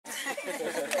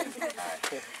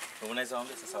Unaweza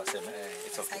ongea sasa waseme.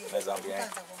 It's okay. Unaweza ongea.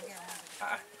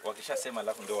 Wakishasema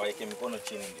alafu ndio waeke mikono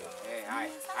chini ndio. Haya.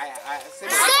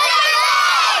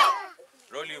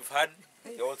 Roll you've had.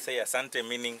 They all say asante,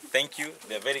 meaning thank you.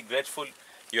 They're very grateful.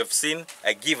 You have seen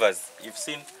givers. You've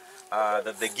seen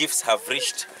that the gifts have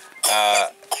reached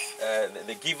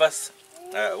the givers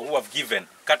who have given.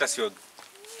 Courtesy of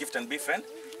Gift and Befriend.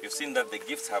 You've seen that the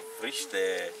gifts have reached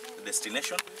the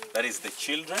destination. That is the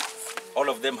children. All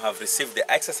of them have received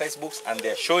the exercise books and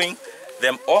they're showing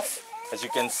them off. As you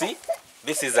can see,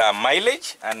 this is our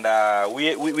mileage, and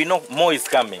we know more is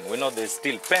coming. We know there's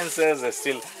still pencils, there's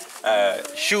still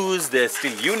shoes, there's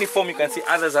still uniform. You can see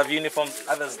others have uniforms,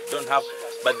 others don't have.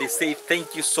 But they say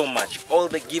thank you so much. All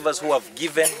the givers who have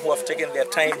given, who have taken their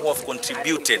time, who have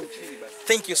contributed.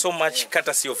 Thank you so much,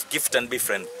 courtesy of Gift and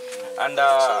Befriend. And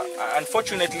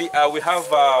unfortunately, we have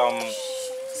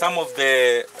some of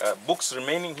the books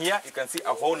remaining here. You can see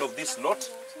a whole of this lot.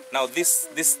 Now this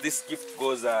gift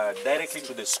goes directly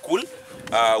to the school,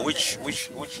 which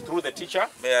through the teacher,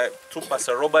 through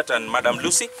Pastor Robert and Madam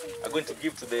Lucy, are going to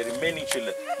give to the remaining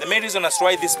children. The main reason as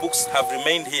why these books have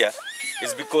remained here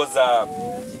is because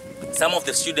some of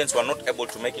the students were not able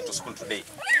to make it to school today.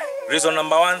 Reason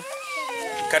number one,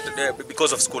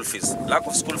 because of school fees. Lack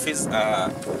of school fees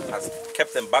has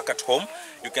kept them back at home.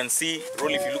 You can see,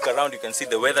 Rolly, if you look around, you can see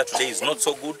the weather today is not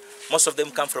so good. Most of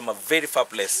them come from a very far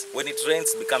place. When it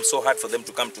rains, it becomes so hard for them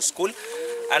to come to school.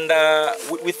 And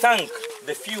we thank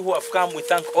the few who have come. We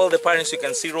thank all the parents. You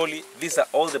can see, Rolly, these are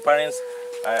all the parents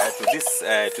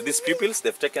to these pupils.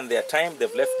 They've taken their time.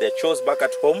 They've left their chores back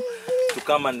at home to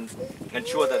come and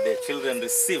ensure that their children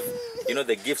receive,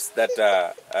 the gifts that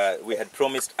we had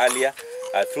promised earlier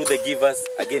through the givers.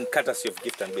 Again, courtesy of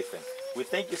Gift and Befriend. We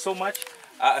thank you so much.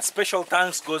 A special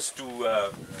thanks goes to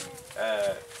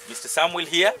Mr. Samuel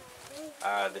here,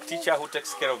 the teacher who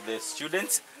takes care of the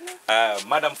students.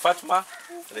 Madam Fatma,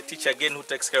 the teacher again who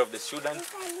takes care of the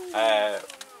students.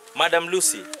 Madam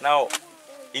Lucy, now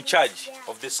in charge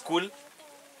of the school.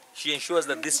 She ensures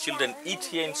that these children eat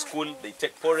here in school. They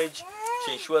take porridge.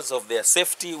 She ensures of their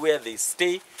safety where they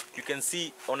stay. You can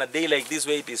see on a day like this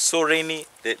where it is so rainy,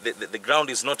 the ground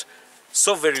is not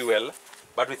so very well.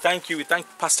 But we thank you. We thank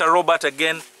Pastor Robert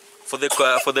again for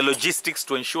the logistics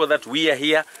to ensure that we are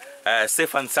here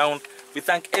safe and sound. We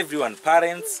thank everyone,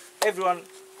 parents, everyone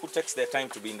who takes their time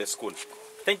to be in the school.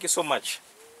 Thank you so much.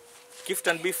 Gift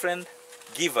and Befriend,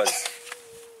 givers.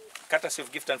 Courtesy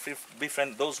of Gift and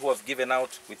Befriend, those who have given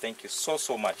out, we thank you so,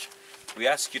 so much. We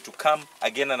ask you to come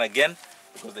again and again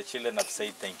because the children have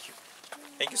said thank you.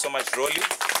 Thank you so much, Rolly.